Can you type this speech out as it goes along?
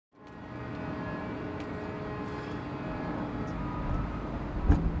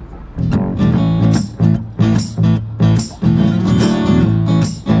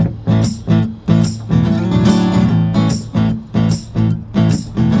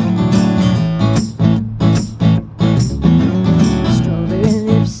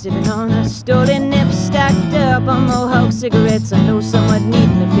up on Mohawk cigarettes. I know someone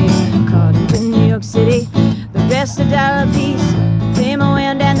needing a fix. Caught into New York City, the rest a dollar piece. Pay my way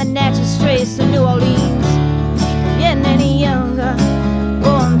on down the Natchez Trace to New Orleans. Getting any younger,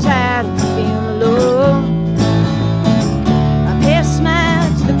 oh, I'm tired of feeling low. I pay a smile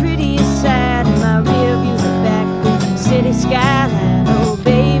to the prettiest side in my rear view, the back city skyline. Oh,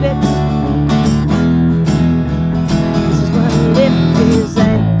 baby, this is what living feels like.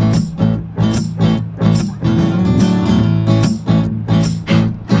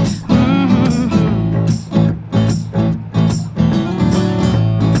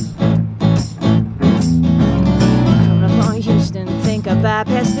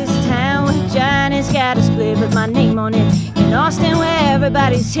 Bypass this town where Johnny's got a split with my name on it. In Austin where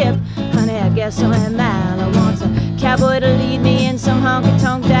everybody's hip, honey, I guess I'm a mile. I want a cowboy to lead me in some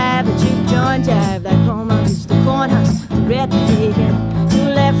honky-tonk dive, a juke joint jive like Roma used the cornhouse, the red bacon, 2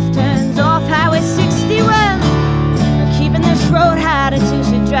 left turns off Highway 61. Keeping this road hot until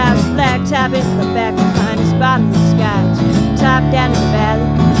she drives blacktop in the back to find his bottle of scotch. Top down in the valley,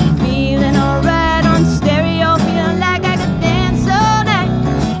 feeling alright on stereo, feeling like I could dance all night.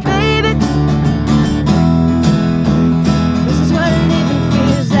 Baby, this is what living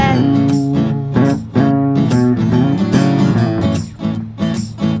feels like.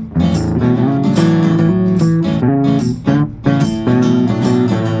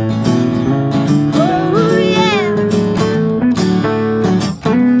 Oh yeah.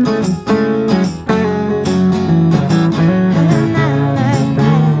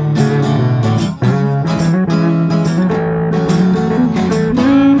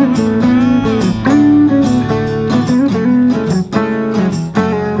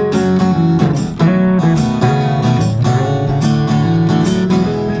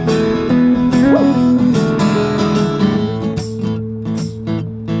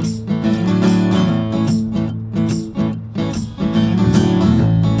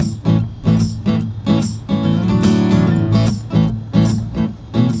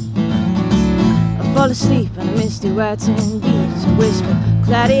 Fall asleep on a misty white sand beach, a whisper,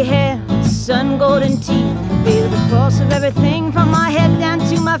 cloudy hair, sun golden teeth. I feel the pulse of everything from my head down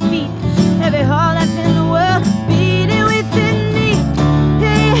to my feet. Every heart left in the world.